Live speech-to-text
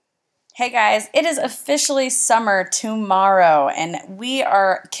Hey guys, it is officially summer tomorrow, and we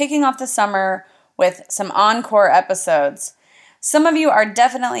are kicking off the summer with some encore episodes. Some of you are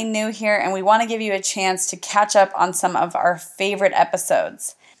definitely new here, and we want to give you a chance to catch up on some of our favorite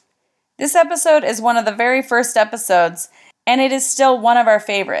episodes. This episode is one of the very first episodes, and it is still one of our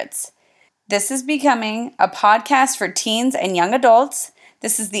favorites. This is becoming a podcast for teens and young adults.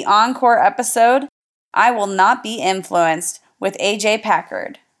 This is the encore episode, I Will Not Be Influenced, with AJ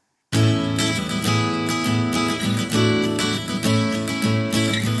Packard.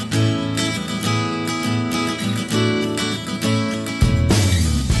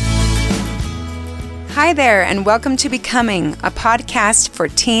 Hi there, and welcome to Becoming, a podcast for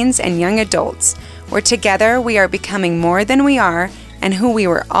teens and young adults, where together we are becoming more than we are and who we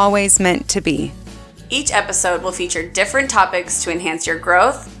were always meant to be. Each episode will feature different topics to enhance your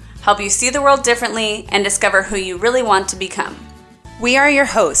growth, help you see the world differently, and discover who you really want to become. We are your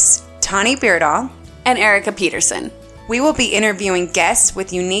hosts, Tani Beardall and Erica Peterson. We will be interviewing guests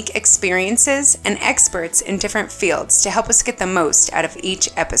with unique experiences and experts in different fields to help us get the most out of each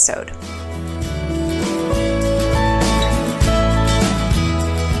episode.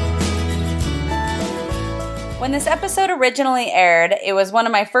 When this episode originally aired, it was one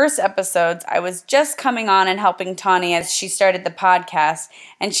of my first episodes. I was just coming on and helping Tani as she started the podcast,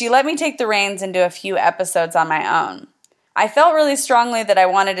 and she let me take the reins and do a few episodes on my own. I felt really strongly that I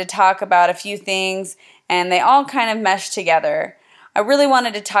wanted to talk about a few things, and they all kind of meshed together. I really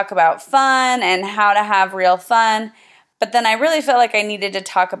wanted to talk about fun and how to have real fun, but then I really felt like I needed to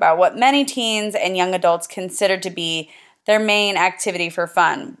talk about what many teens and young adults consider to be their main activity for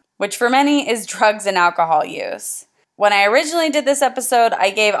fun, which for many is drugs and alcohol use. When I originally did this episode, I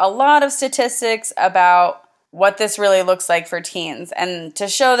gave a lot of statistics about what this really looks like for teens and to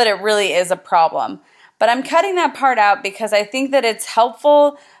show that it really is a problem. But I'm cutting that part out because I think that it's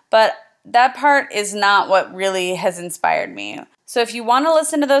helpful, but that part is not what really has inspired me. So if you want to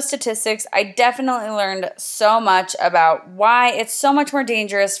listen to those statistics, I definitely learned so much about why it's so much more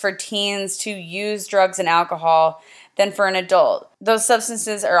dangerous for teens to use drugs and alcohol than for an adult. Those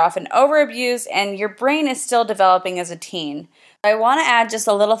substances are often overabused, and your brain is still developing as a teen. I want to add just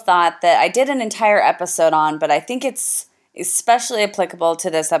a little thought that I did an entire episode on, but I think it's especially applicable to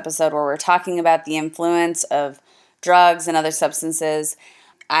this episode where we're talking about the influence of drugs and other substances.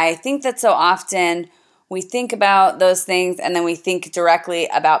 I think that so often we think about those things and then we think directly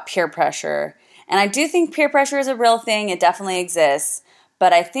about peer pressure. And I do think peer pressure is a real thing. It definitely exists.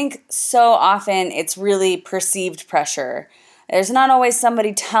 But I think so often it's really perceived pressure. There's not always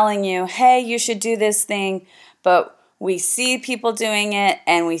somebody telling you, hey, you should do this thing, but we see people doing it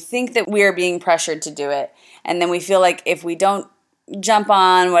and we think that we're being pressured to do it. And then we feel like if we don't jump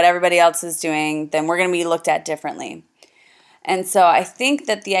on what everybody else is doing, then we're going to be looked at differently. And so I think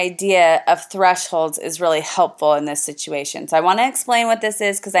that the idea of thresholds is really helpful in this situation. So I want to explain what this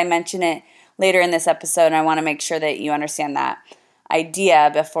is because I mention it later in this episode, and I want to make sure that you understand that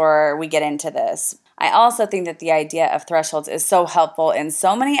idea before we get into this. I also think that the idea of thresholds is so helpful in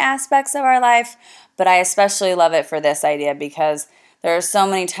so many aspects of our life, but I especially love it for this idea because there are so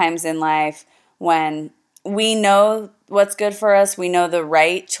many times in life when we know what's good for us, we know the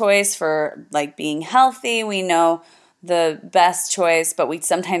right choice for like being healthy, we know the best choice, but we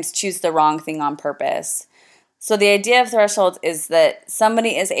sometimes choose the wrong thing on purpose. So the idea of thresholds is that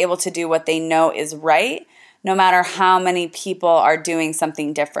somebody is able to do what they know is right, no matter how many people are doing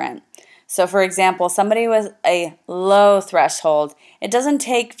something different. So for example, somebody with a low threshold, it doesn't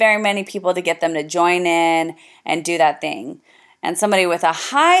take very many people to get them to join in and do that thing. And somebody with a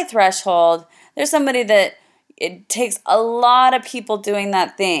high threshold, there's somebody that it takes a lot of people doing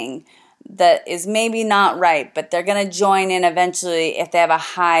that thing that is maybe not right, but they're going to join in eventually if they have a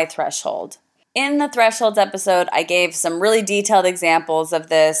high threshold. In the Thresholds episode, I gave some really detailed examples of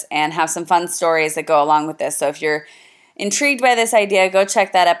this and have some fun stories that go along with this. So if you're intrigued by this idea, go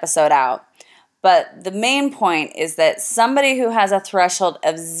check that episode out. But the main point is that somebody who has a threshold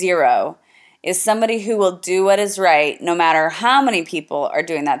of 0 is somebody who will do what is right no matter how many people are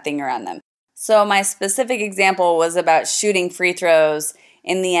doing that thing around them. So my specific example was about shooting free throws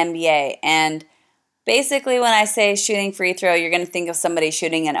in the NBA. And basically, when I say shooting free throw, you're going to think of somebody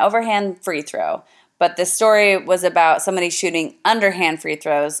shooting an overhand free throw. But the story was about somebody shooting underhand free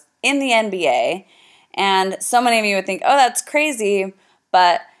throws in the NBA. And so many of you would think, oh, that's crazy.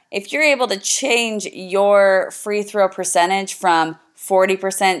 But if you're able to change your free throw percentage from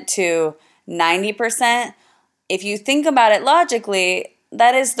 40% to 90%, if you think about it logically,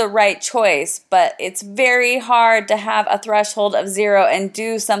 that is the right choice. But it's very hard to have a threshold of 0 and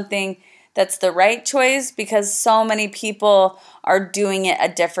do something that's the right choice because so many people are doing it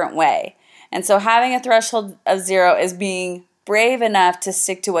a different way. And so having a threshold of 0 is being brave enough to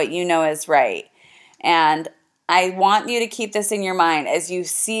stick to what you know is right. And I want you to keep this in your mind as you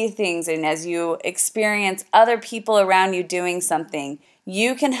see things and as you experience other people around you doing something.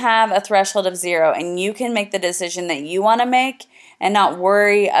 You can have a threshold of 0 and you can make the decision that you want to make and not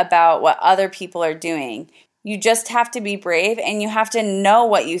worry about what other people are doing. You just have to be brave and you have to know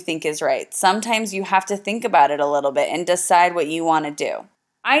what you think is right. Sometimes you have to think about it a little bit and decide what you want to do.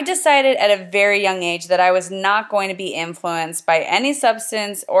 I decided at a very young age that I was not going to be influenced by any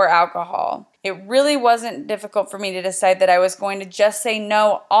substance or alcohol. It really wasn't difficult for me to decide that I was going to just say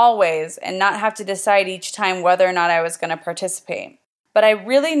no always and not have to decide each time whether or not I was going to participate. But I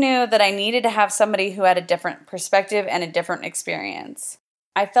really knew that I needed to have somebody who had a different perspective and a different experience.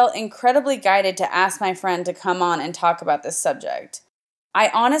 I felt incredibly guided to ask my friend to come on and talk about this subject. I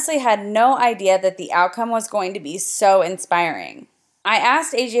honestly had no idea that the outcome was going to be so inspiring. I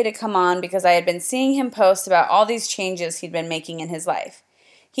asked AJ to come on because I had been seeing him post about all these changes he'd been making in his life.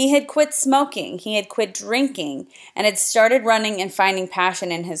 He had quit smoking, he had quit drinking, and had started running and finding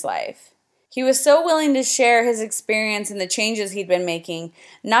passion in his life. He was so willing to share his experience and the changes he'd been making,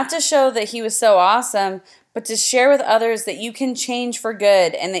 not to show that he was so awesome, but to share with others that you can change for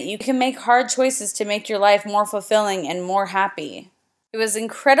good and that you can make hard choices to make your life more fulfilling and more happy. It was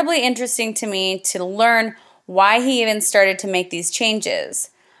incredibly interesting to me to learn why he even started to make these changes.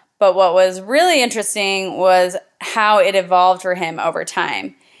 But what was really interesting was how it evolved for him over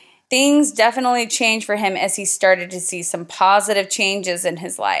time. Things definitely changed for him as he started to see some positive changes in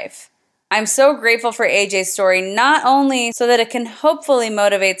his life. I'm so grateful for AJ's story, not only so that it can hopefully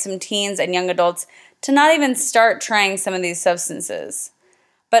motivate some teens and young adults to not even start trying some of these substances,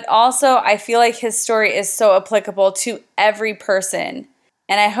 but also I feel like his story is so applicable to every person,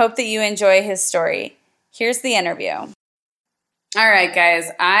 and I hope that you enjoy his story. Here's the interview. All right,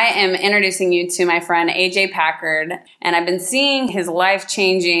 guys, I am introducing you to my friend AJ Packard, and I've been seeing his life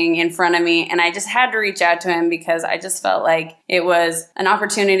changing in front of me, and I just had to reach out to him because I just felt like it was an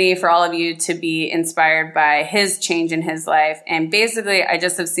opportunity for all of you to be inspired by his change in his life. And basically, I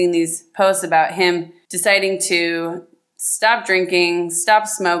just have seen these posts about him deciding to stop drinking, stop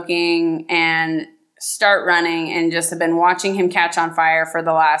smoking, and start running, and just have been watching him catch on fire for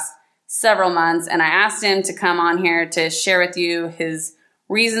the last several months. And I asked him to come on here to share with you his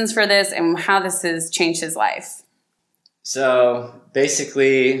reasons for this and how this has changed his life. So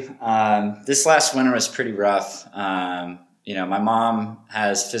basically, this last winter was pretty rough. My mom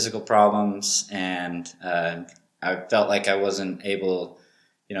has physical problems, and I felt like I wasn't able,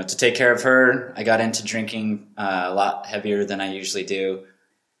 to take care of her. I got into drinking a lot heavier than I usually do.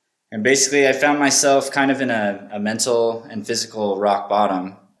 And basically, I found myself kind of in a mental and physical rock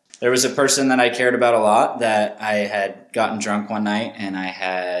bottom. There was a person that I cared about a lot that I had gotten drunk one night and I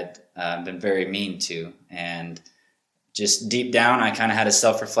had been very mean to. And just deep down, I kind of had a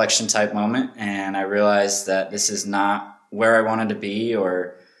self-reflection type moment, and I realized that this is not where I wanted to be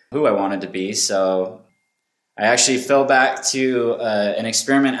or who I wanted to be. So I actually fell back to an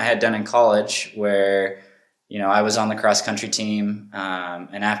experiment I had done in college where, I was on the cross-country team.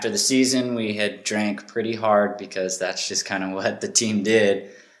 And after the season, we had drank pretty hard because that's just kind of what the team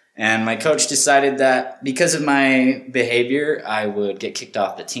did. And my coach decided that because of my behavior, I would get kicked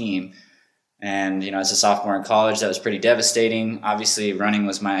off the team. And, as a sophomore in college, that was pretty devastating. Obviously, running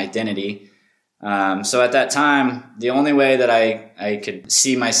was my identity. So at that time, the only way that I could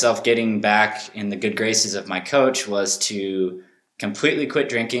see myself getting back in the good graces of my coach was to completely quit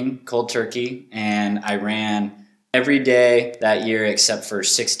drinking, cold turkey. And I ran every day that year except for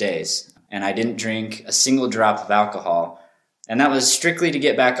 6 days. And I didn't drink a single drop of alcohol. And that was strictly to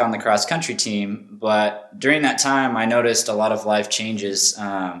get back on the cross-country team. But during that time, I noticed a lot of life changes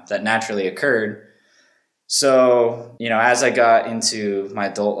that naturally occurred. So, as I got into my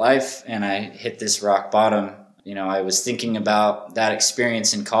adult life and I hit this rock bottom, I was thinking about that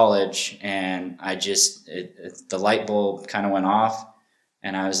experience in college, and the light bulb kind of went off.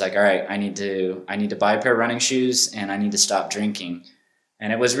 And I was like, all right, I need to buy a pair of running shoes and I need to stop drinking.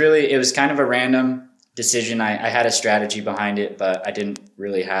 And it was kind of a random decision. I had a strategy behind it, but I didn't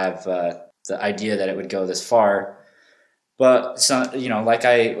really have the idea that it would go this far. But so, like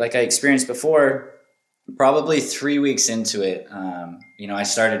I experienced before, probably 3 weeks into it, I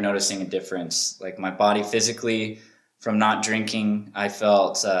started noticing a difference. Like my body physically, from not drinking, I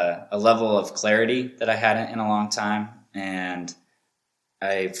felt a level of clarity that I hadn't in a long time, and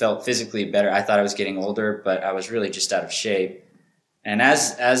I felt physically better. I thought I was getting older, but I was really just out of shape. And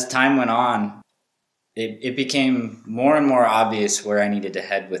as time went on, it became more and more obvious where I needed to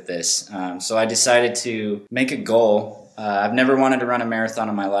head with this. So I decided to make a goal. I've never wanted to run a marathon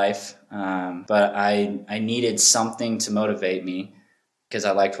in my life, but I needed something to motivate me because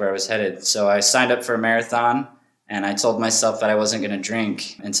I liked where I was headed. So I signed up for a marathon, and I told myself that I wasn't going to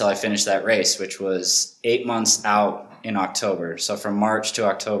drink until I finished that race, which was 8 months out in October. So from March to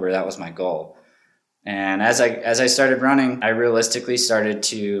October, that was my goal. And as I started running, I realistically started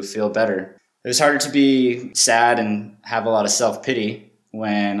to feel better. It was harder to be sad and have a lot of self-pity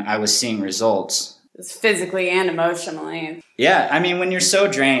when I was seeing results. Physically and emotionally. Yeah, I mean, when you're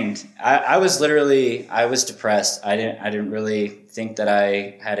so drained, I was depressed. I didn't really think that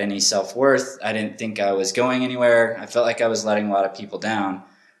I had any self-worth. I didn't think I was going anywhere. I felt like I was letting a lot of people down.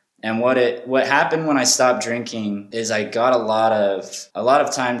 And what happened when I stopped drinking is I got a lot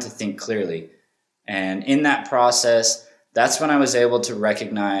of time to think clearly. And in that process, that's when I was able to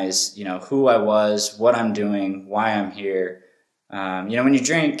recognize, who I was, what I'm doing, why I'm here. When you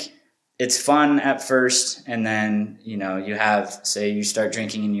drink, it's fun at first, and then, you start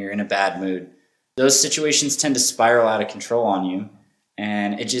drinking and you're in a bad mood. Those situations tend to spiral out of control on you,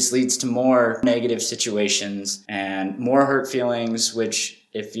 and it just leads to more negative situations and more hurt feelings, which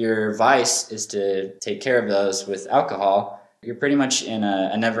if your vice is to take care of those with alcohol, you're pretty much in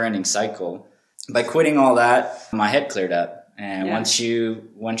a never-ending cycle. By quitting all that, my head cleared up. And once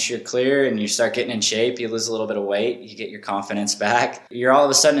you're clear and you start getting in shape, you lose a little bit of weight, you get your confidence back. You're all of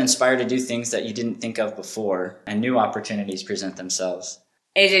a sudden inspired to do things that you didn't think of before, and new opportunities present themselves.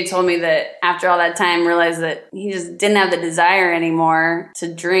 AJ told me that after all that time, realized that he just didn't have the desire anymore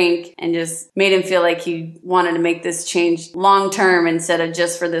to drink, and just made him feel like he wanted to make this change long term instead of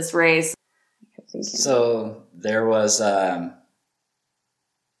just for this race. So there was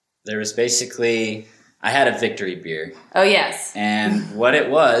basically, I had a victory beer. Oh, yes. And what it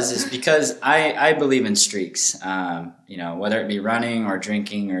was is because I believe in streaks, whether it be running or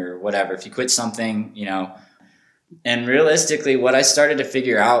drinking or whatever. If you quit something, and realistically, what I started to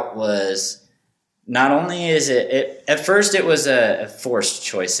figure out was not only is it at first it was a forced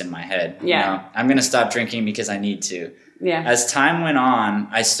choice in my head. Yeah. I'm going to stop drinking because I need to. Yeah. As time went on,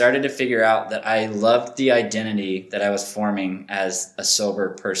 I started to figure out that I loved the identity that I was forming as a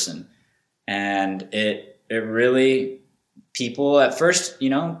sober person. And it really, people at first,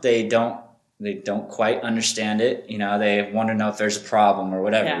 they don't quite understand it. They want to know if there's a problem or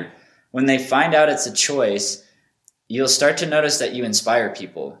whatever. Yeah. When they find out it's a choice, you'll start to notice that you inspire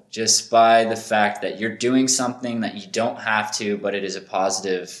people just by the fact that you're doing something that you don't have to, but it is a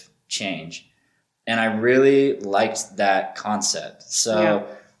positive change. And I really liked that concept. So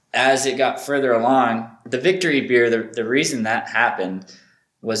as it got further along, the victory beer, the reason that happened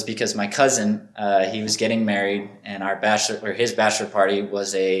was because my cousin, he was getting married, and his bachelor party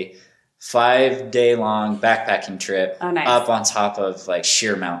was a 5-day long backpacking trip up on top of like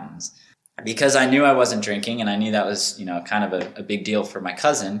sheer mountains. Because I knew I wasn't drinking, and I knew that was, kind of a big deal for my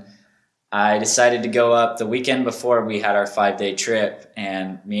cousin, I decided to go up the weekend before we had our 5-day trip,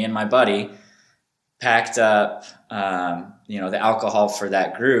 and me and my buddy packed up, the alcohol for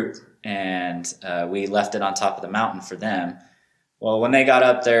that group, and we left it on top of the mountain for them. Well, when they got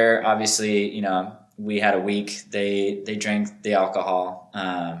up there, obviously, we had a week. They drank the alcohol,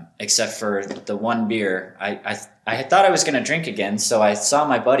 except for the one beer. I thought I was going to drink again, so I saw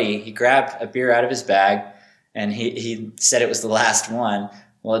my buddy. He grabbed a beer out of his bag, and he said it was the last one.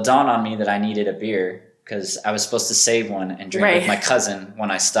 Well, it dawned on me that I needed a beer because I was supposed to save one and drink with my cousin when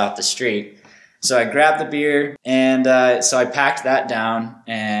I stopped the street. So I grabbed the beer, and so I packed that down,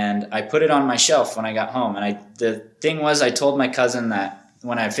 and I put it on my shelf when I got home. And the thing was, I told my cousin that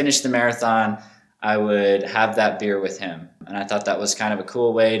when I finished the marathon, I would have that beer with him. And I thought that was kind of a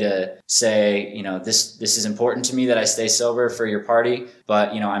cool way to say, this is important to me that I stay sober for your party, but,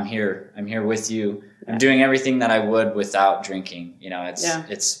 I'm here with you. I'm doing everything that I would without drinking.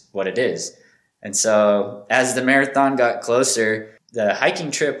 It's what it is. And so as the marathon got closer, the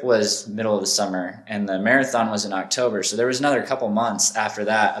hiking trip was middle of the summer, and the marathon was in October. So there was another couple months after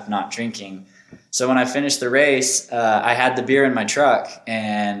that of not drinking. So when I finished the race, I had the beer in my truck,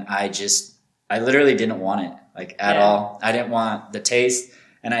 and I literally didn't want it, at all. I didn't want the taste,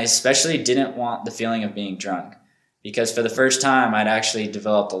 and I especially didn't want the feeling of being drunk, because for the first time, I'd actually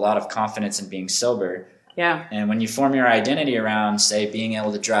developed a lot of confidence in being sober. Yeah. And when you form your identity around, say, being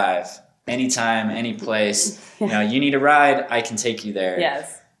able to drive anytime, any place, you need a ride, I can take you there.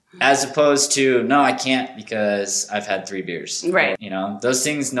 Yes. As opposed to, no, I can't because I've had 3 beers. Right. Those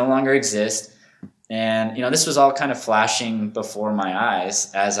things no longer exist. And, this was all kind of flashing before my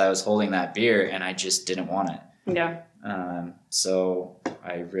eyes as I was holding that beer, and I just didn't want it. Yeah. So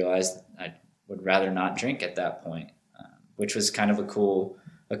I realized would rather not drink at that point, which was kind of a cool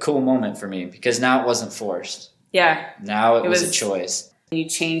moment for me because now it wasn't forced. Yeah. Now it was a choice. You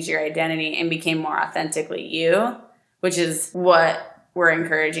changed your identity and became more authentically you, which is what we're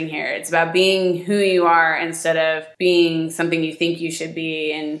encouraging here. It's about being who you are instead of being something you think you should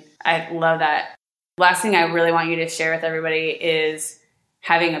be. And I love that. Last thing I really want you to share with everybody is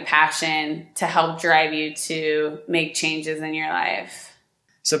having a passion to help drive you to make changes in your life.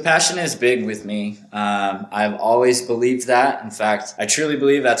 So passion is big with me. I've always believed that. In fact, I truly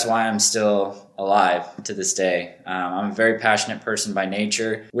believe that's why I'm still alive to this day. I'm a very passionate person by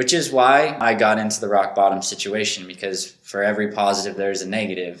nature, which is why I got into the rock bottom situation, because for every positive, there's a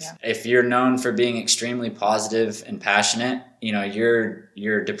negative. Yeah. If you're known for being extremely positive and passionate,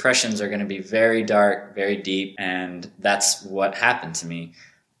 your depressions are going to be very dark, very deep. And that's what happened to me.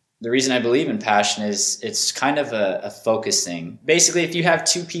 The reason I believe in passion is it's kind of a focus thing. Basically, if you have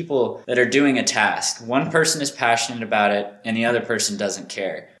two people that are doing a task, one person is passionate about it and the other person doesn't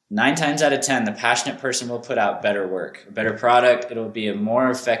care. 9 times out of 10, the passionate person will put out better work, a better product. It'll be a more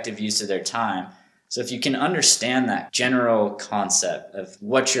effective use of their time. So if you can understand that general concept of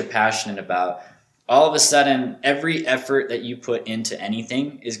what you're passionate about, all of a sudden, every effort that you put into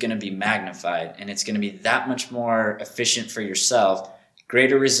anything is going to be magnified, and it's going to be that much more efficient for yourself,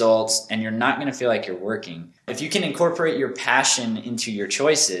 greater results, and you're not going to feel like you're working. If you can incorporate your passion into your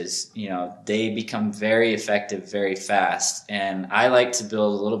choices, they become very effective very fast. And I like to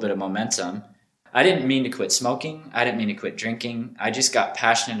build a little bit of momentum. I didn't mean to quit smoking. I didn't mean to quit drinking. I just got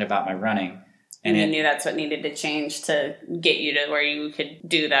passionate about my running. And you knew that's what needed to change to get you to where you could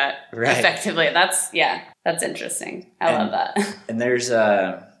do that effectively. That's interesting. I love that. And there's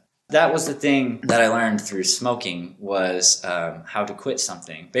that was the thing that I learned through smoking was how to quit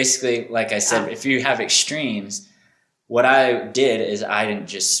something. Basically, like I said, if you have extremes, what I did is I didn't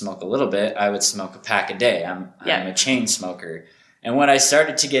just smoke a little bit. I would smoke a pack a day. I'm a chain smoker. And what I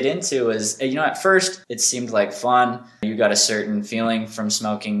started to get into is, at first it seemed like fun. You got a certain feeling from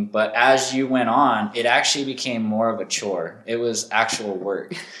smoking. But as you went on, it actually became more of a chore. It was actual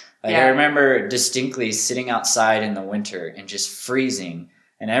work. I remember distinctly sitting outside in the winter and just freezing.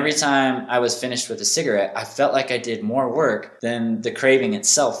 And every time I was finished with a cigarette, I felt like I did more work than the craving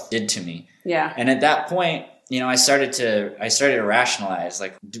itself did to me. Yeah. And at that point, I started to rationalize,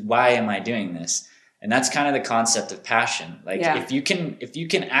 like, why am I doing this? And that's kind of the concept of passion. If you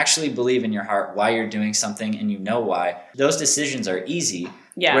can actually believe in your heart why you're doing something and you know why, those decisions are easy.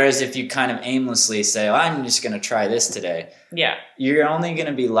 Yeah. Whereas if you kind of aimlessly say, I'm just going to try this today. Yeah. You're only going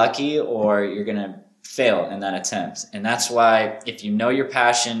to be lucky or you're going to fail in that attempt. And that's why if you know your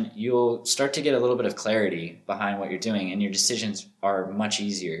passion, you'll start to get a little bit of clarity behind what you're doing and your decisions are much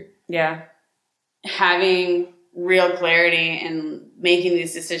easier. Yeah. Having real clarity and making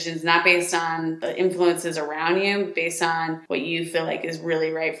these decisions, not based on the influences around you, based on what you feel like is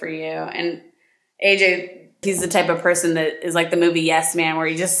really right for you. And AJ, he's the type of person that is like the movie Yes Man, where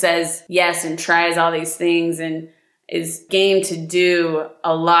he just says yes and tries all these things and is game to do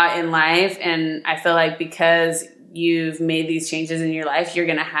a lot in life. And I feel like because you've made these changes in your life, you're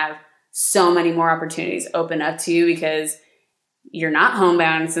going to have so many more opportunities open up to you because you're not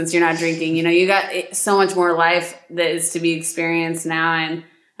homebound since you're not drinking. You got so much more life that is to be experienced now.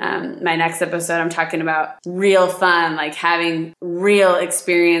 And my next episode, I'm talking about real fun, like having real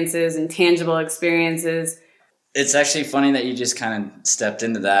experiences and tangible experiences. It's actually funny that you just kind of stepped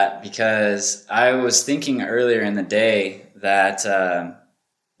into that because I was thinking earlier in the day that,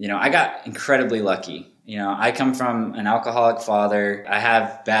 I got incredibly lucky. I come from an alcoholic father. I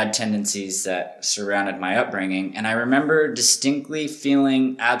have bad tendencies that surrounded my upbringing. And I remember distinctly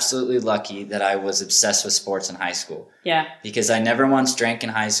feeling absolutely lucky that I was obsessed with sports in high school. Yeah. Because I never once drank in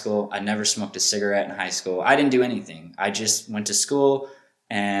high school. I never smoked a cigarette in high school. I didn't do anything. I just went to school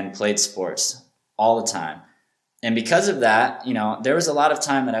and played sports all the time. And because of that, there was a lot of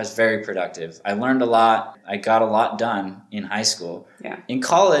time that I was very productive. I learned a lot. I got a lot done in high school. Yeah. In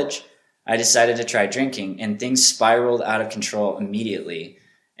college, I decided to try drinking and things spiraled out of control immediately.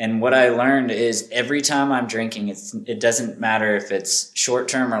 And what I learned is every time I'm drinking, it doesn't matter if it's short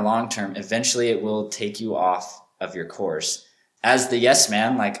term or long term, eventually it will take you off of your course. As the yes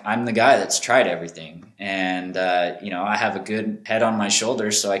man, I'm the guy that's tried everything. And, I have a good head on my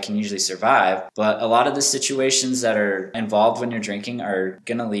shoulders, so I can usually survive. But a lot of the situations that are involved when you're drinking are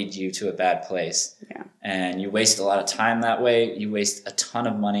going to lead you to a bad place. Yeah. And you waste a lot of time that way. You waste a ton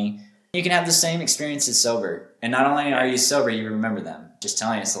of money. You can have the same experiences sober. And not only are you sober, you remember them. Just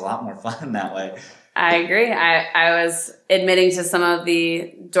telling you, it's a lot more fun that way. I agree. I was admitting to some of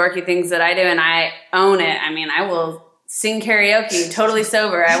the dorky things that I do, and I own it. I mean, I will sing karaoke totally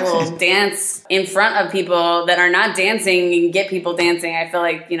sober. I will dance in front of people that are not dancing and get people dancing. I feel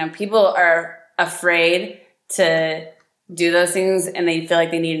like, people are afraid to do those things and they feel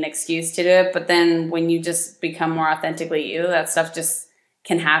like they need an excuse to do it. But then when you just become more authentically you, that stuff just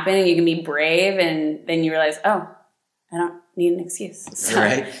can happen and you can be brave, and then you realize, oh, I don't need an excuse. So,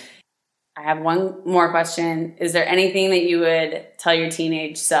 right. I have one more question. Is there anything that you would tell your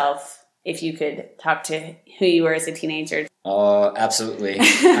teenage self if you could talk to who you were as a teenager? Oh, absolutely.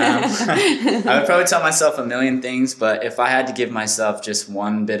 I would probably tell myself a million things, but if I had to give myself just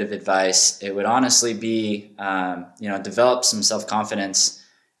one bit of advice, it would honestly be, develop some self-confidence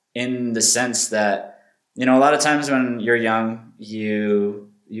in the sense that, a lot of times when you're young,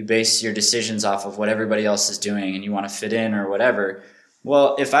 you base your decisions off of what everybody else is doing and you want to fit in or whatever.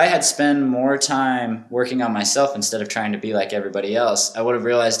 Well, if I had spent more time working on myself instead of trying to be like everybody else, I would have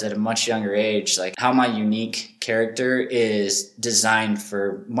realized at a much younger age, like how my unique character is designed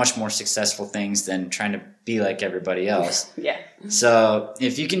for much more successful things than trying to be like everybody else. Yeah. So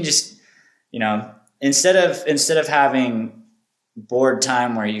if you can just, instead of having bored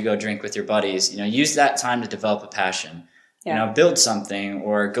time where you go drink with your buddies, use that time to develop a passion. Yeah. Build something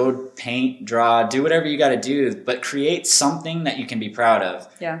or go paint, draw, do whatever you got to do, but create something that you can be proud of.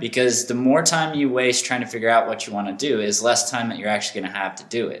 Yeah. Because the more time you waste trying to figure out what you want to do is less time that you're actually going to have to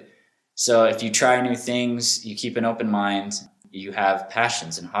do it. So if you try new things, you keep an open mind, you have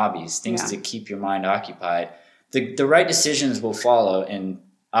passions and hobbies, things to keep your mind occupied, the right decisions will follow and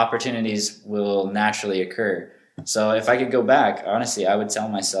opportunities will naturally occur. So if I could go back, honestly, I would tell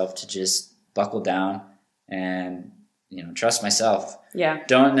myself to just buckle down and trust myself. Yeah.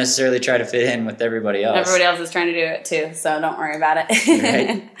 Don't necessarily try to fit in with everybody else. Everybody else is trying to do it too, so don't worry about it.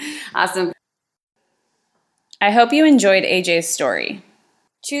 Right. Awesome. I hope you enjoyed AJ's story.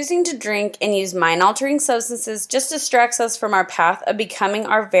 Choosing to drink and use mind-altering substances just distracts us from our path of becoming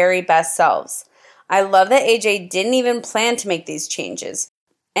our very best selves. I love that AJ didn't even plan to make these changes,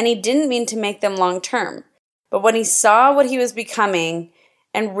 and he didn't mean to make them long-term. But when he saw what he was becoming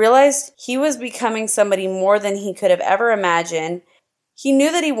and realized he was becoming somebody more than he could have ever imagined, he knew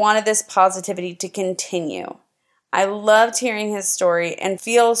that he wanted this positivity to continue. I loved hearing his story and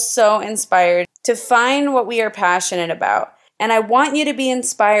feel so inspired to find what we are passionate about. And I want you to be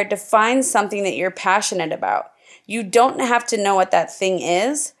inspired to find something that you're passionate about. You don't have to know what that thing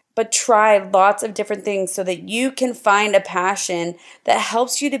is, but try lots of different things so that you can find a passion that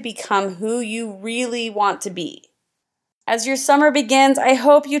helps you to become who you really want to be. As your summer begins, I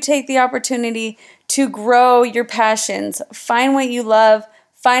hope you take the opportunity to grow your passions, find what you love,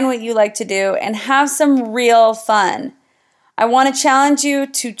 find what you like to do, and have some real fun. I want to challenge you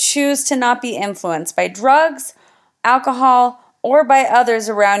to choose to not be influenced by drugs, alcohol, or by others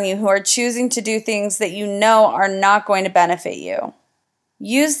around you who are choosing to do things that you know are not going to benefit you.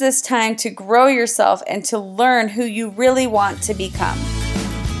 Use this time to grow yourself and to learn who you really want to become.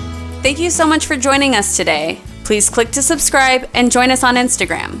 Thank you so much for joining us today. Please click to subscribe and join us on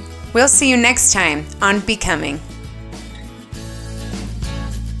Instagram. We'll see you next time on Becoming.